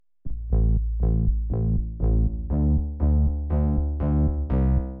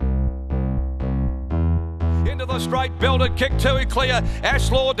the straight, belted kick to clear.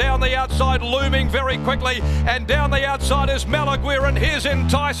 Ashlaw down the outside, looming very quickly, and down the outside is Malaguer and his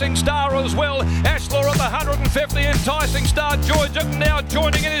Enticing Star as well. Ashlaw at the 150, Enticing Star now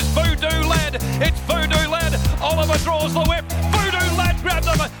joining in is Voodoo Lad. It's Voodoo Lad. Oliver draws the whip. Voodoo Lad grabs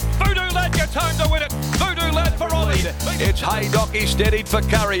him. Voodoo Lad gets home to win it. Voodoo Lad for Ollie. It's Haydock, he steadied for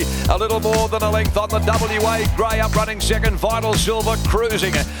Curry. A little more than a length on the WA. Gray up running second. Vital Silver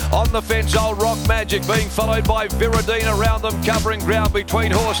cruising. On the fence, Old Rock Magic being followed by Viridine around them, covering ground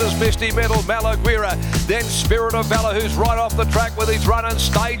between horses. Misty Metal, Malaguera. Then Spirit of Valor, who's right off the track with his run, and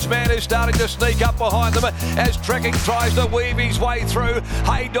Stage Man is starting to sneak up behind them as Trekking tries to weave his way through.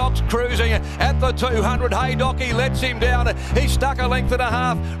 Haydock's cruising at the 200. Haydock, he lets him down. He's stuck a length and a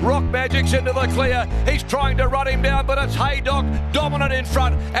half. Rock Magic's into the clear. He's trying to run him down, but it's Haydock dominant in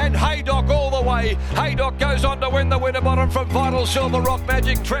front, and Haydock all the way. Haydock goes on to win the Winterbottom from Vital Silver. Rock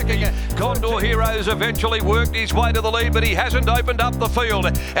Magic Trekking. Condor Heroes eventually worked his way to the lead, but he hasn't opened up the field.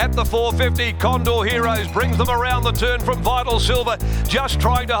 At the 450, Condor Heroes brings them around the turn from Vital Silver, just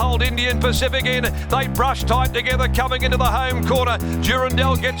trying to hold Indian Pacific in. They brush tight together coming into the home corner.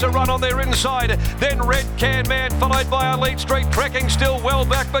 Durandell gets a run on their inside. Then Red Can Man followed by Elite Street. Trekking still well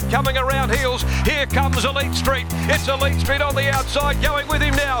back, but coming around heels. Here comes Elite Street. It's Elite Street on the outside. Going with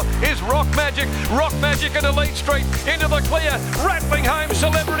him now is Rock Magic. Rock Magic and Elite Street into the clear. Rattling home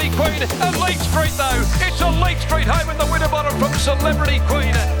Celebrity Queen. Elite Street though. It's Elite Street home in the Winterbottom from Celebrity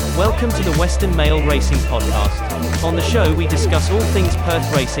Queen. Welcome to the Western Mail Racing Podcast. On the show we discuss all things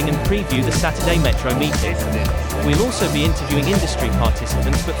Perth racing and preview the Saturday Metro meeting. We'll also be interviewing industry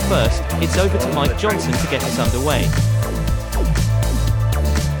participants, but first, it's over to Mike Johnson to get us underway.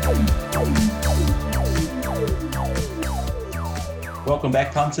 Welcome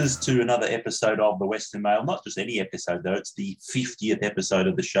back, punters, to another episode of the Western Mail. Not just any episode, though. It's the 50th episode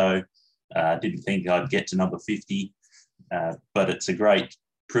of the show. Didn't think I'd get to number 50, but it's a great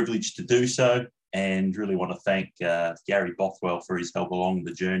privilege to do so, and really want to thank Gary Bothwell for his help along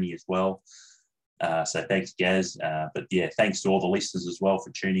the journey as well. So thanks, Gaz. But yeah, thanks to all the listeners as well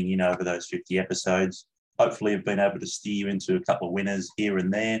for tuning in over those 50 episodes. Hopefully I've been able to steer you into a couple of winners here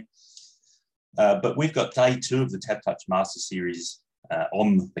and there. But we've got day 2 of the Tap Touch Master Series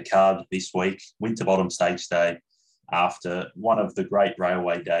on the card this week, Winterbottom Stakes Day, after one of the great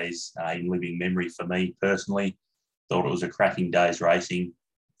railway days in living memory for me personally. Thought it was a cracking day's racing.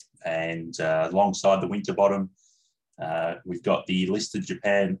 And alongside the Winterbottom, we've got the Listed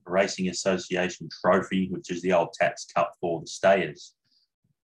Japan Racing Association Trophy, which is the old Taps Cup for the stayers.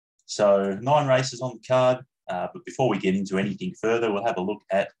 So 9 races on the card. But before we get into anything further, we'll have a look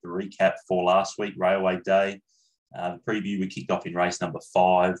at the recap for last week, Railway Day. The preview, we kicked off in race number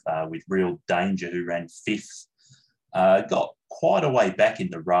 5 with Real Danger, who ran 5th. Got quite a way back in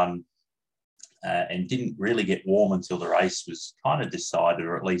the run and didn't really get warm until the race was kind of decided,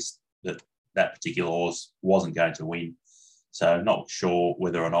 or at least that particular horse wasn't going to win. So not sure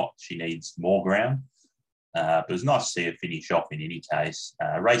whether or not she needs more ground. But it was nice to see her finish off in any case.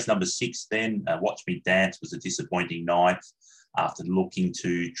 Race number 6 then, Watch Me Dance, was a disappointing 9th after looking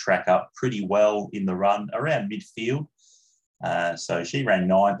to track up pretty well in the run around midfield. So she ran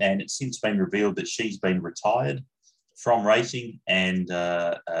 9th, and it's since been revealed that she's been retired from racing, and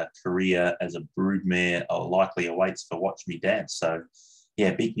a career as a broodmare likely awaits for Watch Me Dance. So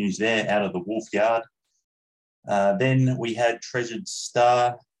yeah, big news there out of the Wolf Yard. Then we had Treasured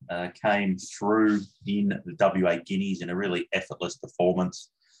Star, came through in the WA Guineas in a really effortless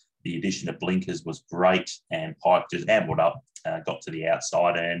performance. The addition of blinkers was great, and Pike just ambled up, got to the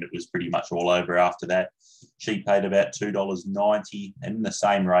outside, and it was pretty much all over after that. She paid about $2.90, and in the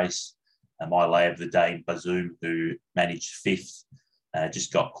same race, my lay of the day, Bazoom, who managed 5th,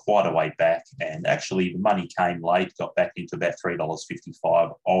 just got quite a way back, and actually the money came late, got back into about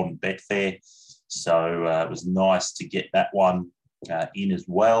 $3.55 on Betfair. So it was nice to get that one in as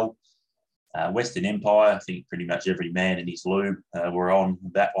well. Western Empire, I think pretty much every man in his lube were on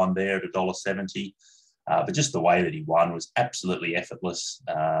that one there at $1.70. But just the way that he won was absolutely effortless.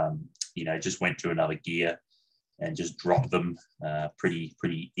 Just went to another gear and just dropped them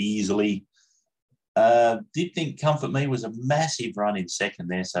pretty easily. Did think Comfort Me was a massive run in second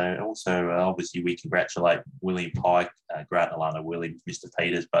there. So also, obviously, we congratulate William Pike, Grant Alana Williams, Mr.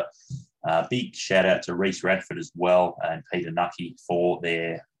 Peters, but big shout out to Reese Radford as well and Peter Nucky for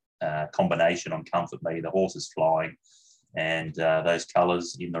their combination on Comfort Me. The horse is flying, and those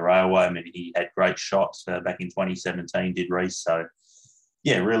colours in the railway. I mean, he had great shots back in 2017, did Reese. So,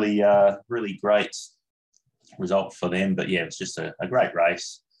 yeah, really great result for them. But, yeah, it's just a great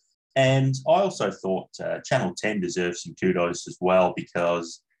race. And I also thought Channel 10 deserves some kudos as well,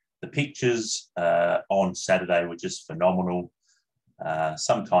 because The pictures on Saturday were just phenomenal.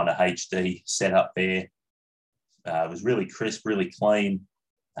 Some kind of HD setup there. It was really crisp, really clean.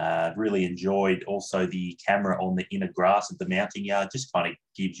 Really enjoyed also the camera on the inner grass of the mounting yard. Just kind of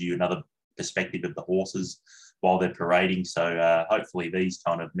gives you another perspective of the horses while they're parading. So hopefully these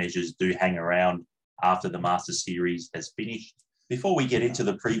kind of measures do hang around after the Master Series has finished. Before we get into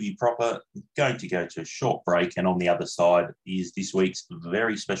the preview proper, I'm going to go to a short break, and on the other side is this week's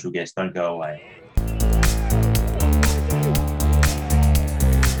very special guest. Don't go away.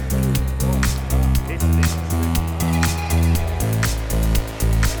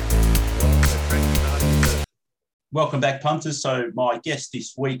 Welcome back, punters. So my guest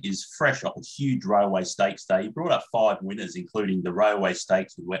this week is fresh off a huge Railway Stakes day. He brought up 5 winners, including the Railway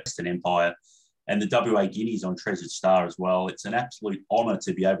Stakes with Western Empire and the WA Guineas on Treasured Star as well. It's an absolute honour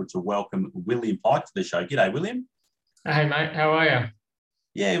to be able to welcome William Pike to the show. G'day, William. Hey, mate. How are you?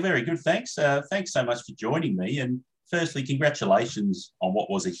 Yeah, very good. Thanks. Thanks so much for joining me. And firstly, congratulations on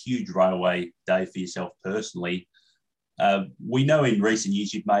what was a huge Railway day for yourself personally. We know in recent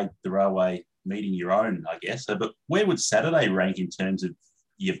years you've made the Railway meeting your own, I guess. But where would Saturday rank in terms of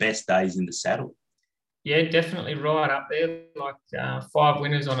your best days in the saddle? Yeah, definitely right up there. Like 5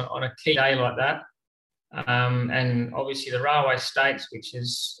 winners on a key day like that. And obviously the Railway Stakes, which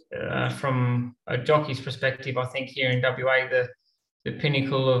is from a jockey's perspective, I think here in WA, the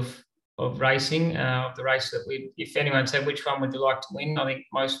pinnacle of racing, of the race that if anyone said which one would you like to win, I think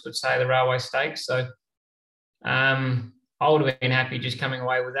most would say the Railway Stakes. So I would have been happy just coming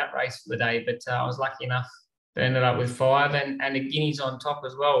away with that race for the day, but I was lucky enough to end up with 5 and the Guineas on top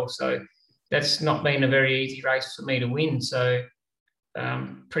as well. So that's not been a very easy race for me to win. So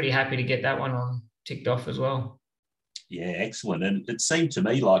pretty happy to get that one on ticked off as well. Yeah, excellent. And it seemed to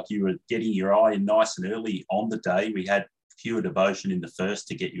me like you were getting your eye in nice and early on the day. We had Pure Devotion in the first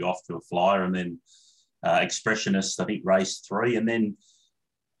to get you off to a flyer, and then Expressionist, I think, race 3. And then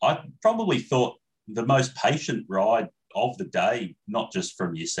I probably thought the most patient ride of the day, not just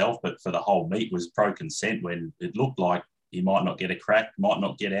from yourself, but for the whole meet, was Pro Consent, when it looked like he might not get a crack, might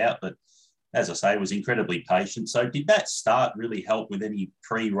not get out. But as I say, was incredibly patient. So did that start really help with any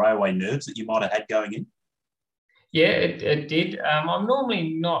pre-railway nerves that you might have had going in? Yeah, it did. I'm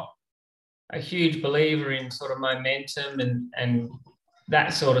normally not a huge believer in sort of momentum and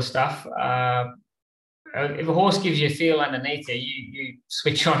that sort of stuff. If a horse gives you a feel underneath you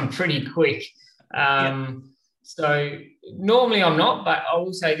switch on pretty quick. So normally I'm not, but I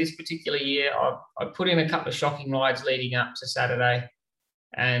will say this particular year I put in a couple of shocking rides leading up to Saturday,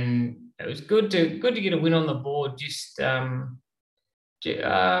 and it was good to get a win on the board. I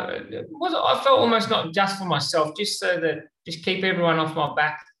felt almost not just for myself, just keep everyone off my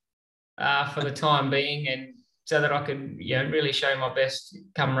back for the time being, and so that I could really show my best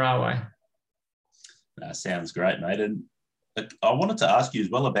come Railway. That sounds great, mate. And I wanted to ask you as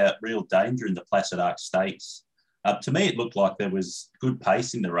well about Real Danger in the Placid Arc Stakes. To me, it looked like there was good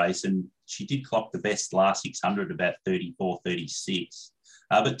pace in the race, and she did clock the best last 600, about 34.36.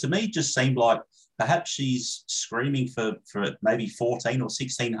 But to me, it just seemed like perhaps she's screaming for maybe 14 or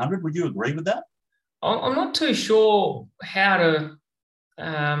 1600. Would you agree with that? I'm not too sure how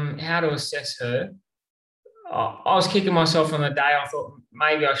to assess her. I was kicking myself on the day. I thought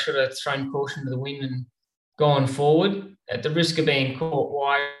maybe I should have thrown caution to the wind and gone forward at the risk of being caught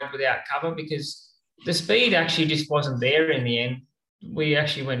wide without cover, because the speed actually just wasn't there in the end. We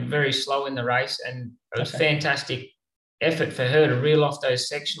actually went very slow in the race, and it was fantastic effort for her to reel off those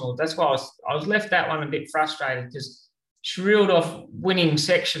sectionals. That's why I was left that one a bit frustrated, because she reeled off winning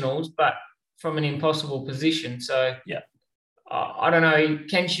sectionals, but from an impossible position. So yeah, I don't know,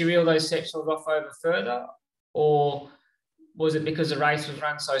 can she reel those sectionals off over further, or was it because the race was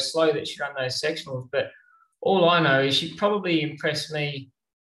run so slow that she ran those sectionals? But all I know is she probably impressed me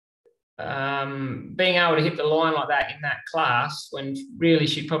being able to hit the line like that in that class, when really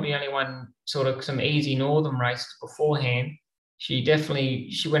she probably only won sort of some easy northern races beforehand. She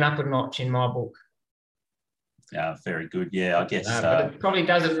went up a notch in my book. Yeah, very good. Yeah, I guess. But it probably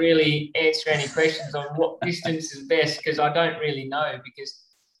doesn't really answer any questions on what distance is best, because I don't really know, because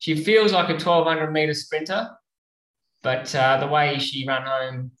she feels like a 1200 metre sprinter, but the way she ran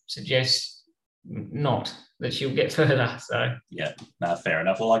home suggests not, that she'll get further. So yeah, no, fair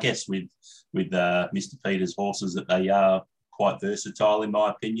enough. Well, I guess with Mr. Peters' horses, that they are quite versatile in my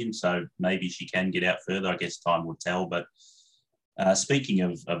opinion. So maybe she can get out further. I guess time will tell. But speaking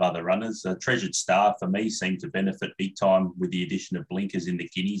of other runners, Treasured Star for me seemed to benefit big time with the addition of blinkers in the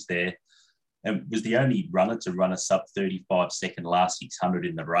Guineas there, and was the only runner to run a sub 35 second last 600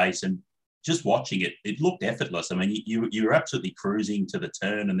 in the race. And just watching it, it looked effortless. I mean, you were absolutely cruising to the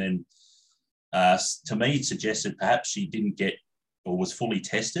turn, and then to me, it suggested perhaps she didn't get or was fully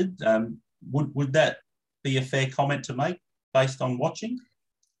tested. Would that be a fair comment to make based on watching?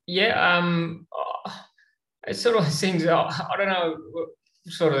 Yeah, it sort of seems, I don't know,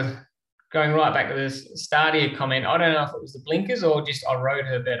 sort of going right back to the start of your comment, I don't know if it was the blinkers or just I rode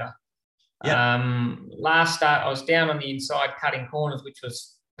her better. Yeah. Last start, I was down on the inside cutting corners, which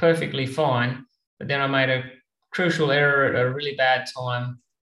was perfectly fine, but then I made a crucial error at a really bad time,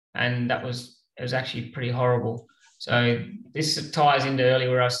 and it was actually pretty horrible. So this ties into earlier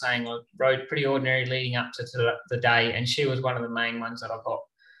where I was saying I rode pretty ordinary leading up to the day, and she was one of the main ones that I got.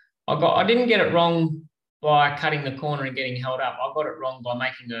 I didn't get it wrong by cutting the corner and getting held up. I got it wrong by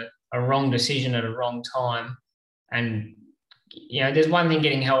making a wrong decision at a wrong time. And, you know, there's one thing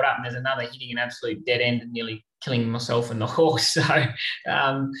getting held up and there's another hitting an absolute dead end and nearly killing myself and the horse. So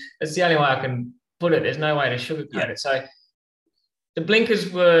that's the only way I can put it. There's no way to sugarcoat it. So the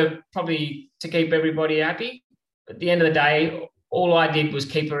blinkers were probably to keep everybody happy. At the end of the day, all I did was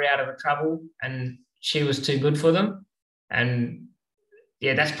keep her out of the trouble, and she was too good for them. And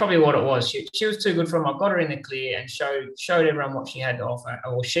yeah, that's probably what it was. She was too good for them. I got her in the clear and showed everyone what she had to offer,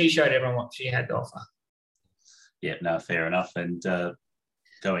 or she showed everyone what she had to offer. Yeah, no, fair enough. And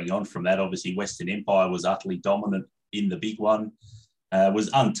going on from that, obviously Western Empire was utterly dominant in the big one.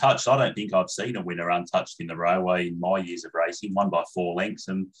 Was untouched. I don't think I've seen a winner untouched in the railway in my years of racing, won by 4 lengths.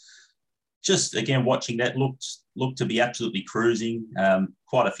 And just, again, watching that looked to be absolutely cruising.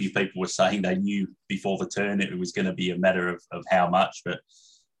 Quite a few people were saying they knew before the turn it was going to be a matter of how much. But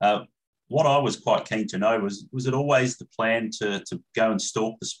what I was quite keen to know was it always the plan to go and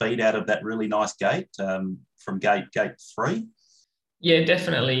stalk the speed out of that really nice gate from gate 3? Yeah,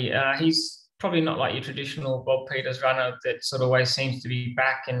 definitely. He's probably not like your traditional Bob Peters runner that sort of always seems to be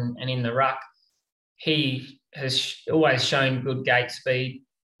back and in the ruck. He has always shown good gate speed.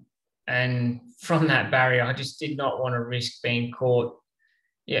 And from that barrier, I just did not want to risk being caught.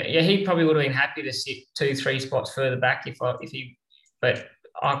 Yeah, he probably would have been happy to sit 2-3 spots further back but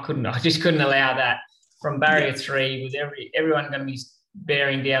I couldn't. I just couldn't allow that from barrier 3 with everyone going to be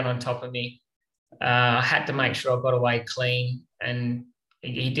bearing down on top of me. I had to make sure I got away clean, and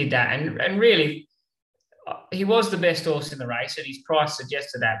he did that. And really, he was the best horse in the race, and his price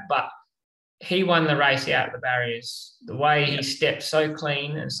suggested that, but he won the race out of the barriers. The way he stepped so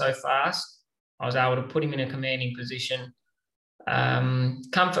clean and so fast, I was able to put him in a commanding position,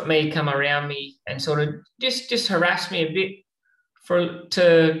 comfort me, come around me, and sort of just harass me a bit.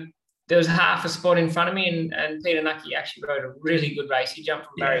 There was half a spot in front of me, and Peter Nucky actually rode a really good race. He jumped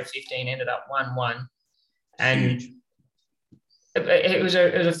from barrier 15, ended up 1-1, and it was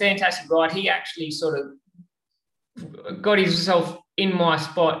a fantastic ride. He actually sort of got himself in my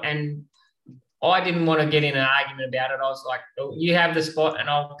spot, and I didn't want to get in an argument about it. I was like, oh, you have the spot and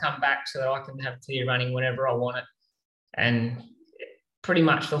I'll come back so that I can have clear running whenever I want it. And pretty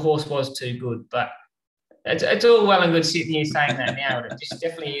much the horse was too good. But it's all well and good sitting here saying that now. It just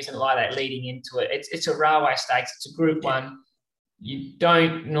definitely isn't like that leading into it. It's a railway stakes. It's a Group 1. You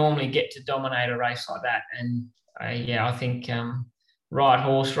don't normally get to dominate a race like that. And, I think right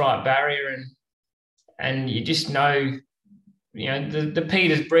horse, right barrier. And you just know, you know, the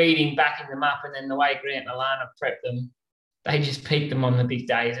Peters breeding, backing them up, and then the way Grant and Alana prepped them, they just peaked them on the big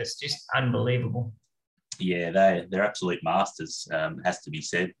days. It's just unbelievable. Yeah, they're absolute masters, has to be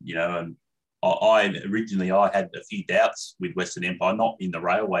said, you know. And I originally had a few doubts with Western Empire, not in the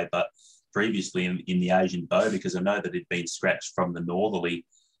railway, but previously in the Asian Bow, because I know that it'd been scratched from the Northerly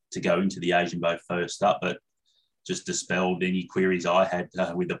to go into the Asian Bow first up, but just dispelled any queries I had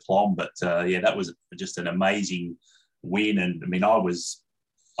with the Plum. But that was just an amazing win. And I mean, I was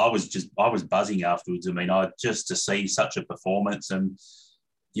buzzing afterwards. I mean, just to see such a performance. And,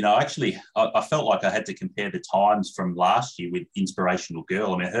 you know, actually I felt like I had to compare the times from last year with Inspirational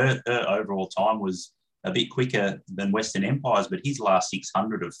Girl. I mean, her overall time was a bit quicker than Western Empire's, but his last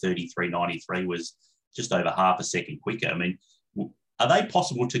 600 of 33.93 was just over half a second quicker. I mean, are they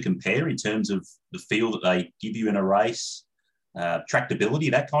possible to compare in terms of the feel that they give you in a race,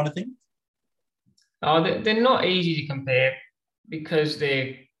 tractability, that kind of thing? Oh, they're not easy to compare because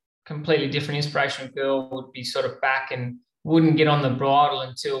they're completely different. Inspirational Girl would be sort of back and wouldn't get on the bridle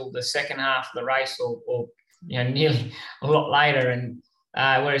until the second half of the race or nearly a lot later. And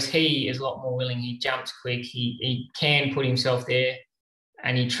whereas he is a lot more willing. He jumps quick. He can put himself there,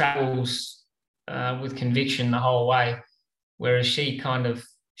 and he travels with conviction the whole way. Whereas she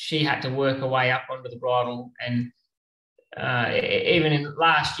had to work her way up onto the bridle. And even in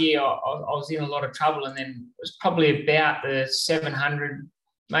last year, I was in a lot of trouble, and then it was probably about the 700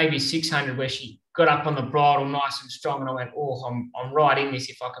 maybe 600 where she got up on the bridle nice and strong, and I went, oh, I'm right in this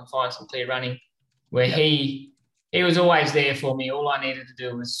if I can find some clear running. Where he was always there for me. All I needed to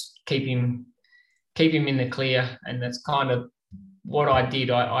do was keep him in the clear, and that's kind of what I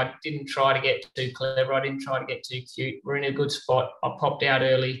did. I didn't try to get too clever. I didn't try to get too cute. We're in a good spot. I popped out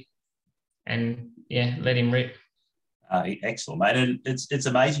early and, let him rip. Excellent, mate. And it's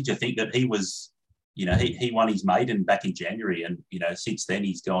amazing to think that he was, he won his maiden back in January, and, since then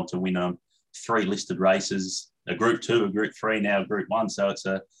he's gone to win 3 listed races, a Group 2, a Group 3, now a Group 1. So it's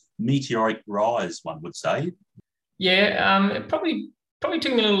a meteoric rise, one would say. Yeah, it probably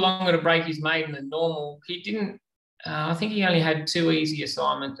took me a little longer to break his maiden than normal. He didn't. I think he only had 2 easy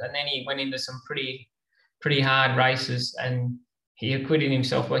assignments, and then he went into some pretty hard races, and he acquitted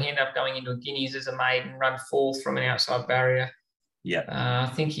himself. Well, he ended up going into a Guineas as a maiden, run 4th from an outside barrier. Yeah. I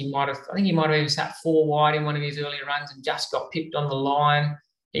think he might have even sat 4 wide in one of his earlier runs and just got pipped on the line.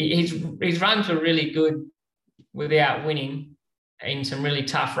 His runs were really good without winning in some really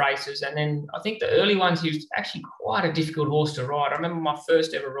tough races. And then I think the early ones, he was actually quite a difficult horse to ride. I remember my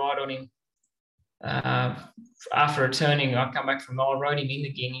first ever ride on him. After returning, I come back I rode him in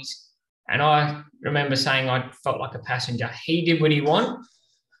the Guineas, and I remember saying I felt like a passenger. He did what he wanted,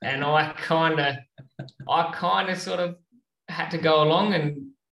 and I kind of sort of had to go along, and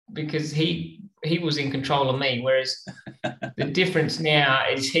because he was in control of me, whereas the difference now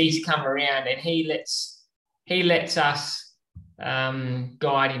is he's come around and he lets us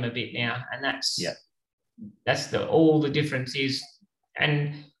guide him a bit now, and that's all the difference is,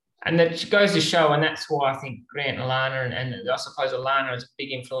 and that goes to show, and that's why I think Grant and Alana, and I suppose Alana is a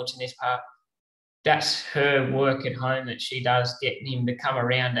big influence in this part. That's her work at home that she does, getting him to come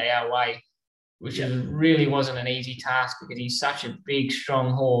around our way, which really wasn't an easy task because he's such a big,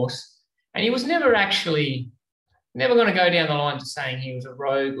 strong horse. And he was never going to go down the line to saying he was a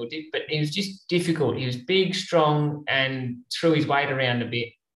rogue but he was just difficult. He was big, strong, and threw his weight around a bit,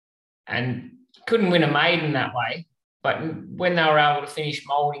 and couldn't win a maiden that way. But when they were able to finish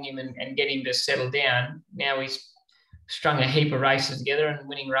moulding him and get him to settle down, now he's strung a heap of races together and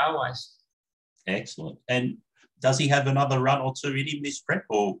winning railways. Excellent. And does he have another run or 2 in him this prep,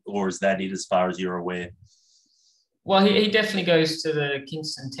 or is that it as far as you're aware? Well, he definitely goes to the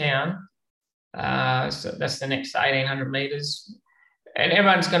Kingston Town. So that's the next 1,800 metres. And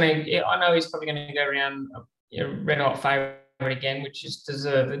everyone's going to, I know he's probably going to go around a red hot favourite again, which is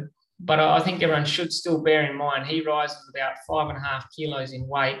deserved. But I think everyone should still bear in mind he rises about 5.5 kilos in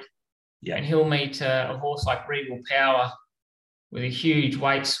weight, and he'll meet a horse like Regal Power with a huge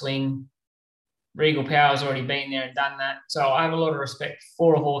weight swing. Regal Power's already been there and done that. So I have a lot of respect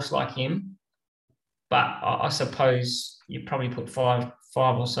for a horse like him. But I suppose you probably put five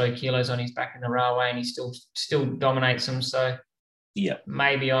or so kilos on his back in the railway, and he still dominates them. So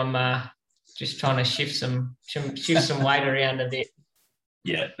maybe I'm just trying to shift some weight around a bit.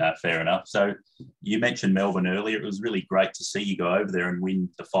 Yeah, no, fair enough. So you mentioned Melbourne earlier. It was really great to see you go over there and win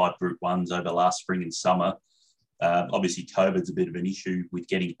the 5 Group 1s over last spring and summer. Obviously, COVID's a bit of an issue with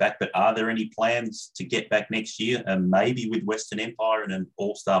getting back, but are there any plans to get back next year, and maybe with Western Empire and an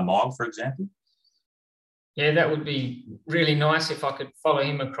All-Star Mile, for example? Yeah, that would be really nice if I could follow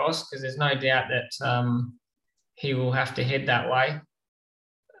him across, because there's no doubt that he will have to head that way.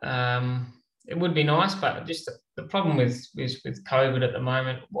 It would be nice, but just the problem with COVID at the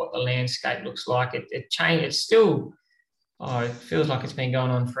moment, what the landscape looks like, it changed. It's still, it feels like it's been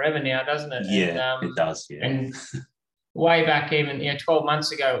going on forever now, doesn't it? Yeah, it does. Yeah. And way back even 12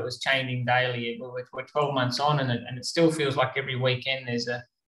 months ago, it was changing daily. We're 12 months on, and it still feels like every weekend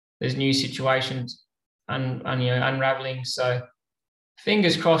there's new situations unraveling. So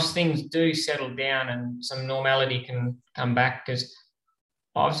fingers crossed things do settle down and some normality can come back, because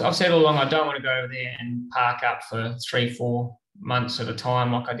I've said all along I don't want to go over there and park up for 3-4 months at a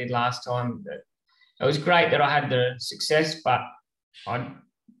time like I did last time. It was great that I had the success, but I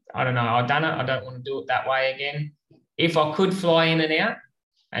don't know. I've done it. I don't want to do it that way again. If I could fly in and out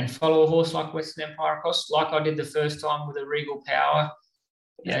and follow a horse like Western Empire across, like I did the first time with a Regal Power,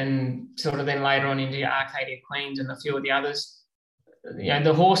 and sort of then later on into Arcadia Queens and a few of the others,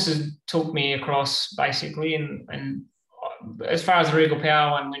 the horses took me across basically, and as far as the Regal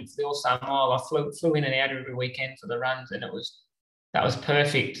Power one went for the All-Star Mile, I flew in and out every weekend for the runs, and that was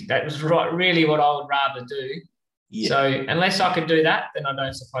perfect. That was really what I would rather do. Yeah. So unless I could do that, then I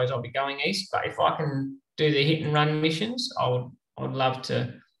don't suppose I'll be going east. But if I can do the hit and run missions, I would love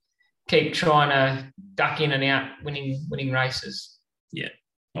to keep trying to duck in and out, winning races. Yeah.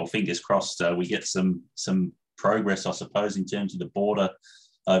 Well, fingers crossed we get some progress, I suppose, in terms of the border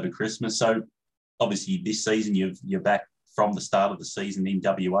over Christmas. So obviously this season you're back from the start of the season in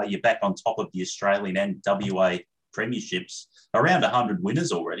WA. You're back on top of the Australian and WA premierships, around 100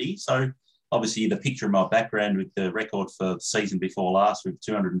 winners already. So obviously the picture in my background with the record for the season before last with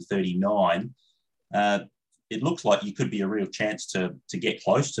 239, it looks like you could be a real chance to get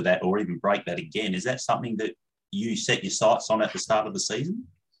close to that or even break that again. Is that something that you set your sights on at the start of the season?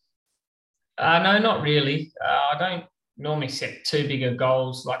 No, not really. I don't normally set too big of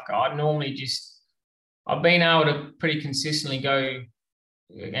goals. Like I've been able to pretty consistently go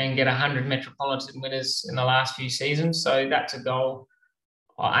and get 100 Metropolitan winners in the last few seasons. So that's a goal.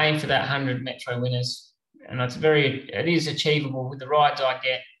 I aim for that 100 Metro winners, and it is achievable with the rides I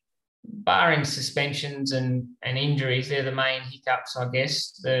get, barring suspensions and injuries. They're the main hiccups, I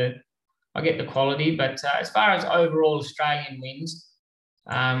guess. I get the quality, but as far as overall Australian wins,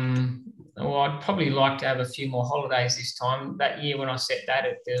 I'd probably like to have a few more holidays this time. That year when I set that,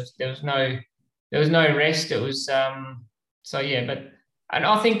 there was no rest. It was and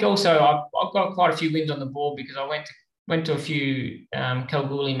I think also I've got quite a few wins on the board because I went to a few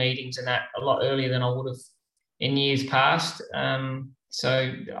Kalgoorlie meetings and that a lot earlier than I would have in years past.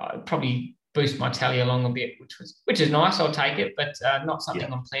 So I'd probably boost my tally along a bit, which is nice. I'll take it, but not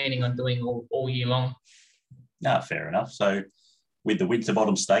something I'm planning on doing all year long. No, fair enough. So with the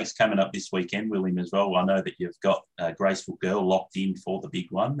Winterbottom Stakes coming up this weekend, William, as well, I know that you've got Graceful Girl locked in for the big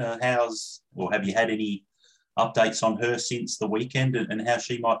one. Have you had any updates on her since the weekend and how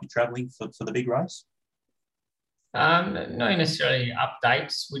she might be travelling for the big race? No necessarily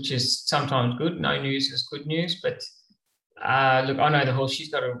updates, which is sometimes good. No news is good news, but look, I know the horse.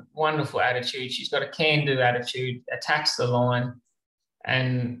 She's got a wonderful attitude. She's got a can-do attitude, attacks the line.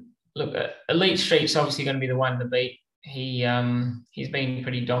 And look, Elite Street's obviously going to be the one to beat. He's been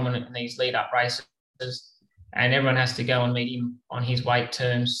pretty dominant in these lead-up races, and everyone has to go and meet him on his weight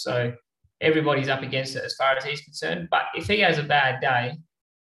terms. So everybody's up against it as far as he's concerned. But if he has a bad day,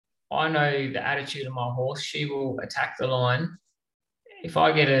 I know the attitude of my horse. She will attack the line. If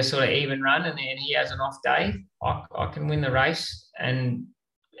I get a sort of even run and then he has an off day, I can win the race. And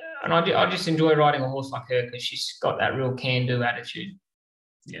I just enjoy riding a horse like her because she's got that real can-do attitude.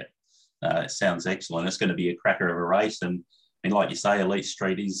 Yeah, it sounds excellent. It's going to be a cracker of a race. And like you say, Elite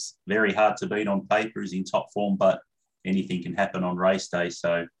Street is very hard to beat on paper. He's in top form, but anything can happen on race day.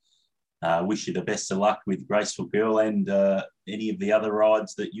 So wish you the best of luck with Graceful Girl and any of the other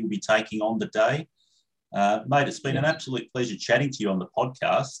rides that you'll be taking on the day. Mate, it's been an absolute pleasure chatting to you on the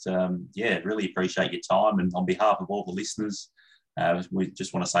podcast. Really appreciate your time. And on behalf of all the listeners, we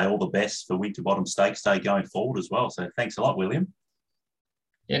just want to say all the best for Winterbottom Stakes Day going forward as well. So thanks a lot, William.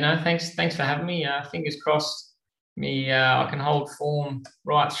 Yeah, no, thanks for having me. Fingers crossed I can hold form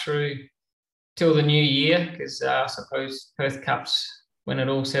right through till the new year because I suppose Perth Cup's when it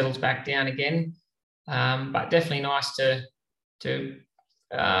all settles back down again. But definitely nice to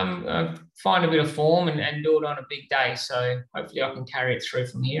find a bit of form and do it on a big day. So hopefully I can carry it through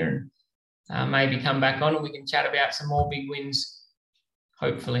from here and maybe come back on and we can chat about some more big wins,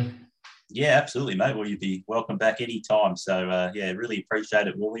 hopefully. Yeah, absolutely, mate. Well, you'd be welcome back anytime. So, really appreciate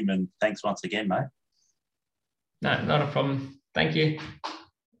it, William, and thanks once again, mate. No, not a problem. Thank you.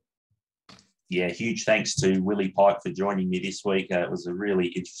 Yeah, huge thanks to Willie Pike for joining me this week. It was a really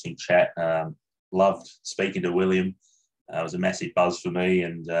interesting chat. Loved speaking to William. It was a massive buzz for me,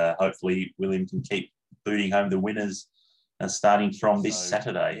 and hopefully William can keep booting home the winners starting from this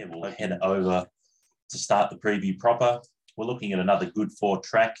Saturday. We'll head over to start the preview proper. We're looking at another good 4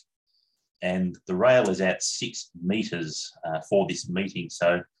 track, and the rail is at 6 metres for this meeting.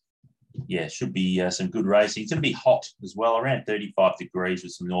 So, yeah, should be some good racing. It's going to be hot as well, around 35 degrees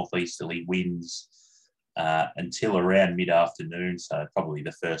with some northeasterly winds until around mid-afternoon, so probably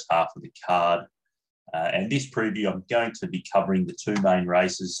the first half of the card. And this preview, I'm going to be covering the 2 main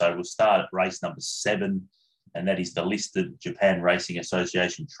races. So we'll start at race number 7, and that is the listed Japan Racing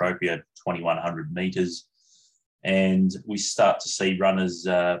Association Trophy at 2,100 metres. And we start to see runners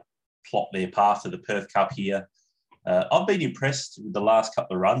plot their path to the Perth Cup here. I've been impressed with the last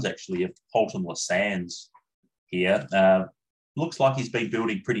couple of runs, actually, of Holton Lassans here. Looks like he's been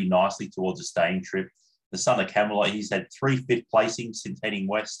building pretty nicely towards a staying trip. The son of Camelot, he's had 3 fifth placings since heading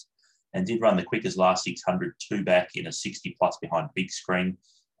west and did run the quickest last 600 2 back in a 60-plus behind Big Screen.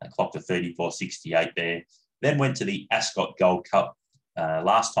 Clocked a 34.68 there. Then went to the Ascot Gold Cup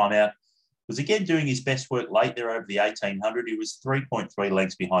last time out. Was again doing his best work late there over the 1800. He was 3.3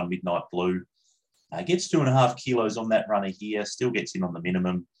 lengths behind Midnight Blue. Gets 2.5 kilos on that runner here, still gets in on the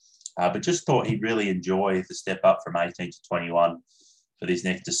minimum, but just thought he'd really enjoy the step up from 18 to 21 for this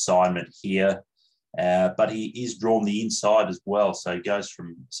next assignment here. But he is drawn the inside as well. So he goes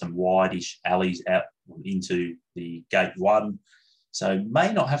from some wideish alleys out into the gate one. So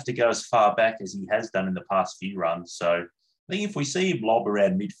may not have to go as far back as he has done in the past few runs. So I think if we see him lob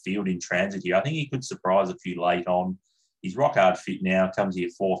around midfield in transit here, I think he could surprise a few late on. He's rock hard fit now, comes here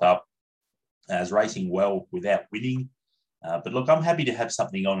fourth up, is racing well without winning. But look, I'm happy to have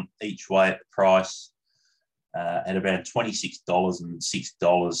something on each way at the price at around $26 and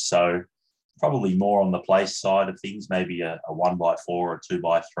 $6. So probably more on the place side of things, maybe a 1x4 or a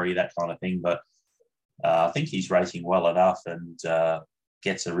 2x3, that kind of thing. But I think he's racing well enough and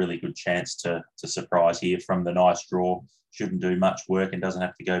gets a really good chance to surprise here from the nice draw. Shouldn't do much work and doesn't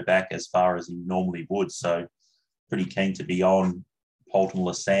have to go back as far as he normally would. So pretty keen to be on Polton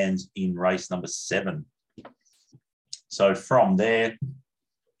Les Sands in race number 7. So from there,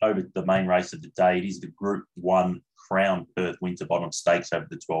 over to the main race of the day, it is the Group 1 Crown Perth Winterbottom Stakes over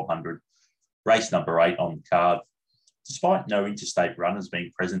the 1200. Race number 8 on the card. Despite no interstate runners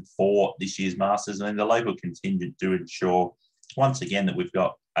being present for this year's Masters, and the local contingent do ensure, once again, that we've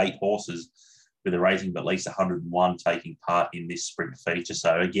got 8 horses with a rating of at least 101 taking part in this sprint feature.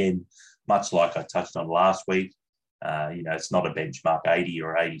 So again, much like I touched on last week, it's not a benchmark 80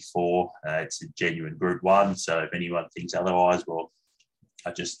 or 84. It's a genuine Group 1. So if anyone thinks otherwise, well,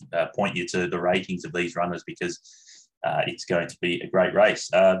 I just point you to the ratings of these runners because it's going to be a great race.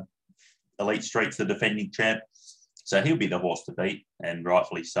 Elite Street's the defending champ, so he'll be the horse to beat, and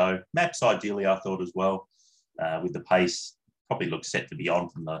rightfully so. Maps ideally, I thought as well, with the pace, probably looks set to be on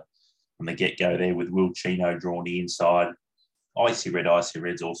from the get-go there with Will Chino drawn the inside. Icy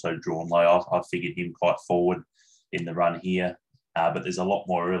Red's also drawn low. I figured him quite forward in the run here, but there's a lot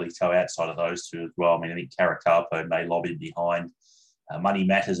more early toe outside of those two as well. I mean, I think Caracapo may lob in behind. Money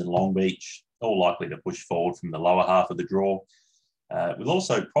Matters and Long Beach, all likely to push forward from the lower half of the draw. We'll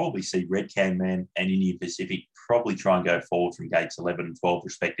also probably see Red Can Man and Indian Pacific probably try and go forward from gates 11 and 12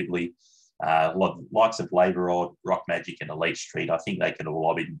 respectively. Likes of Labour Rod, Rock Magic and Elite Street, I think they can all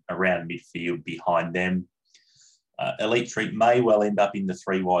lob in around midfield behind them. Elite Street may well end up in the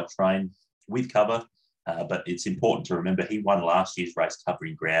 3-wide train with cover, but it's important to remember he won last year's race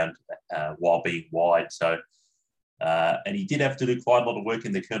covering ground while being wide. So, and he did have to do quite a lot of work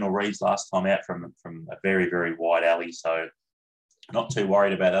in the Colonel Reeves last time out from a very, very wide alley. So not too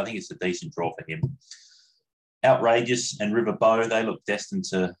worried about it. I think it's a decent draw for him. Outrageous and River Bow, they look destined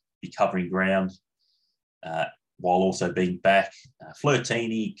to be covering ground while also being back.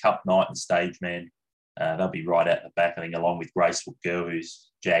 Flirtini, Cup Night and Stage Man, they'll be right out the back, I think, along with Graceful Girl,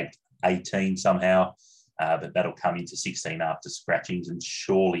 who's jagged 18 somehow, but that'll come into 16 after scratchings and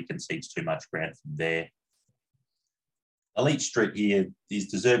surely concedes too much ground from there. Elite Street here is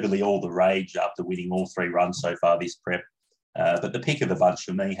deservedly all the rage after winning all 3 runs so far this prep. But the pick of the bunch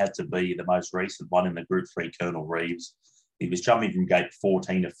for me had to be the most recent one in the Group 3, Colonel Reeves. He was jumping from gate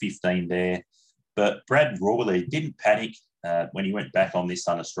 14 to 15 there. But Brad Rawley didn't panic when he went back on this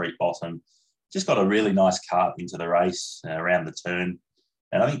on a street bottom. Just got a really nice cart into the race around the turn.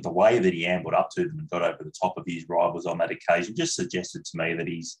 And I think the way that he ambled up to them and got over the top of his rivals on that occasion just suggested to me that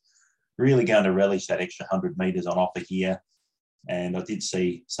he's really going to relish that extra 100 metres on offer here. And I did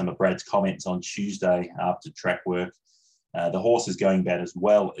see some of Brad's comments on Tuesday after track work. The horse is going about as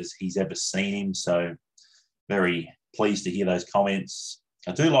well as he's ever seen him. So very pleased to hear those comments.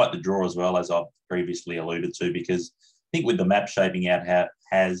 I do like the draw as well, as I've previously alluded to, because I think with the map shaping out how it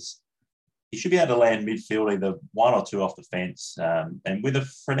has, he should be able to land midfield, either 1 or 2 off the fence. And with a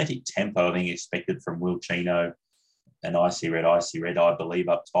frenetic tempo, I think expected from Will Chino and Icy Red, I believe,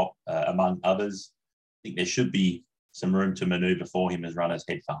 up top, among others. I think there should be some room to manoeuvre for him as runners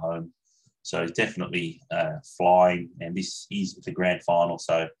head for home. So he's definitely flying, and this is the grand final.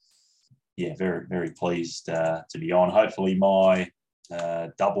 So, yeah, very, very pleased to be on. Hopefully my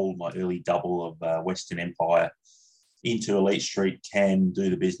early double of Western Empire into Elite Street can do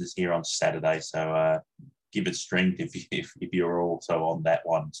the business here on Saturday. So give it strength if you're also on that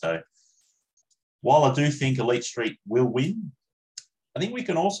one. So while I do think Elite Street will win, I think we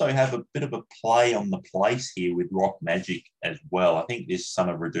can also have a bit of a play on the place here with Rock Magic as well. I think this son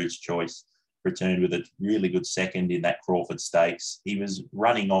of Reduced Choice returned with a really good second in that Crawford Stakes. He was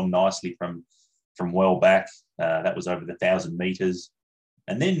running on nicely from well back. That was over the 1,000 metres.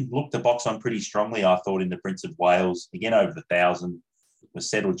 And then looked to box on pretty strongly, I thought, in the Prince of Wales. Again, over the 1,000. Was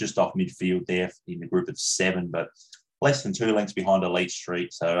settled just off midfield there in the group of 7, but less than 2 lengths behind Elite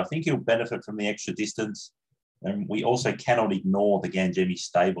Street. So I think he'll benefit from the extra distance. And we also cannot ignore the Gangemi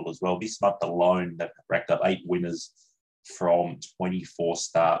stable as well. This month alone, they've racked up 8 winners from 24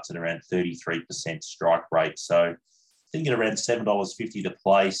 starts and around 33% strike rate. So think at around $7.50 to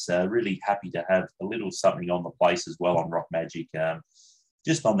place. Really happy to have a little something on the place as well on Rock Magic.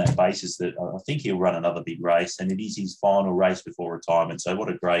 Just on that basis that I think he'll run another big race, and it is his final race before retirement. So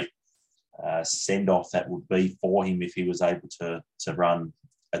what a great send-off that would be for him if he was able to run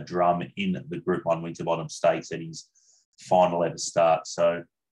a drum in the Group 1 Winterbottom Stakes at his final ever start. So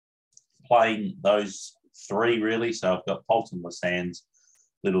playing those three, really. So I've got Polton Lassans,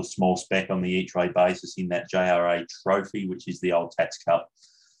 little small spec on the each-way basis in that JRA Trophy, which is the old Tats Cup,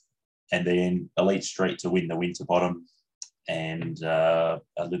 and then Elite Street to win the Winterbottom, and a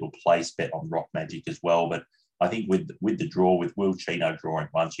little place bet on Rock Magic as well. But I think with the draw, with Will Chino drawing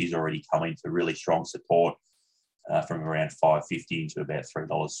one, she's already come into really strong support from around $5.50 to about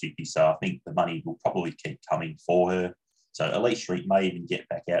 $3.50. So I think the money will probably keep coming for her. So Elite Street may even get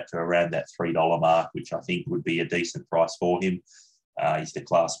back out to around that $3 mark, which I think would be a decent price for him. He's the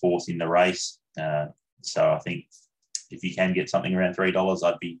class fourth in the race. So I think if you can get something around $3,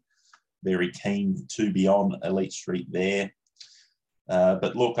 I'd be very keen to be on Elite Street there.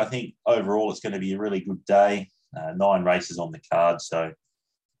 But look, I think overall it's going to be a really good day. 9 races on the card, so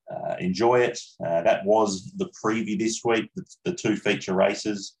enjoy it. That was the preview this week, the 2 feature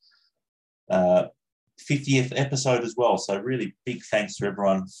races. 50th episode as well. So really big thanks to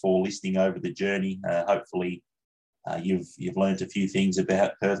everyone for listening over the journey. Hopefully you've learned a few things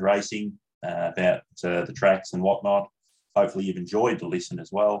about Perth racing, about the tracks and whatnot. Hopefully you've enjoyed the listen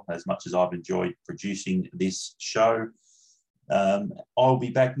as well, as much as I've enjoyed producing this show. I'll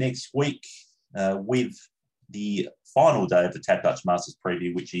be back next week with the final day of the Tap Dutch Masters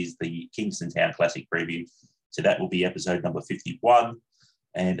preview, which is the Kingston Town Classic preview. So that will be episode number 51.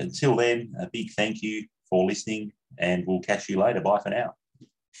 And until then, a big thank you for listening, and we'll catch you later. Bye for now.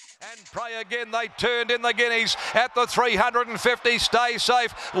 And pray again, they turned in the guineas at the 350. Stay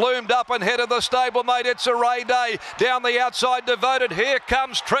Safe loomed up and headed the stablemate. It's a Ray Day. Down the outside, Devoted. Here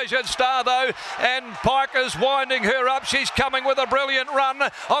comes Treasured Star, though, and Pike is winding her up. She's coming with a brilliant run.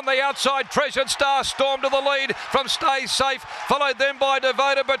 On the outside, Treasured Star stormed to the lead from Stay Safe, followed then by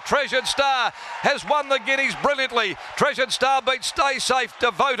Devoted, but Treasured Star has won the guineas brilliantly. Treasured Star beat Stay Safe.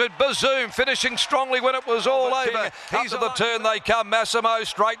 Devoted, Bazoom finishing strongly when it was all over. He's at the turn they come. Massimo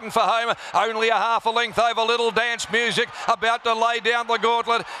straightened for home, only a half a length over Little Dance Music, about to lay down the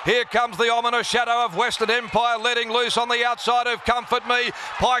gauntlet. Here comes the ominous shadow of Western Empire letting loose on the outside of Comfort Me.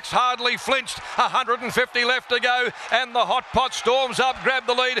 Pike's hardly flinched, 150 left to go, and the hot pot storms up, grab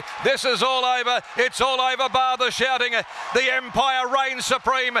the lead. This is all over, it's all over bar the shouting. The Empire reigns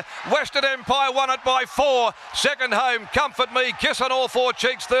supreme. Western Empire won it by 4. Second home, Comfort Me, Kiss on all 4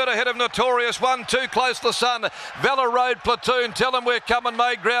 cheeks. Third ahead of Notorious, 1 too close the sun. Vela Road Platoon, Tell Them We're Coming,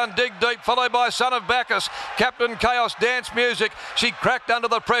 made ground. Dig Deep, followed by Son of Bacchus. Captain Chaos, Dance Music. She cracked under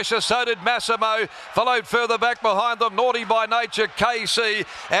the pressure, so did Massimo. Followed further back behind them, Naughty by Nature, KC,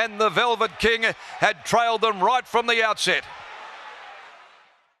 and the Velvet King had trailed them right from the outset.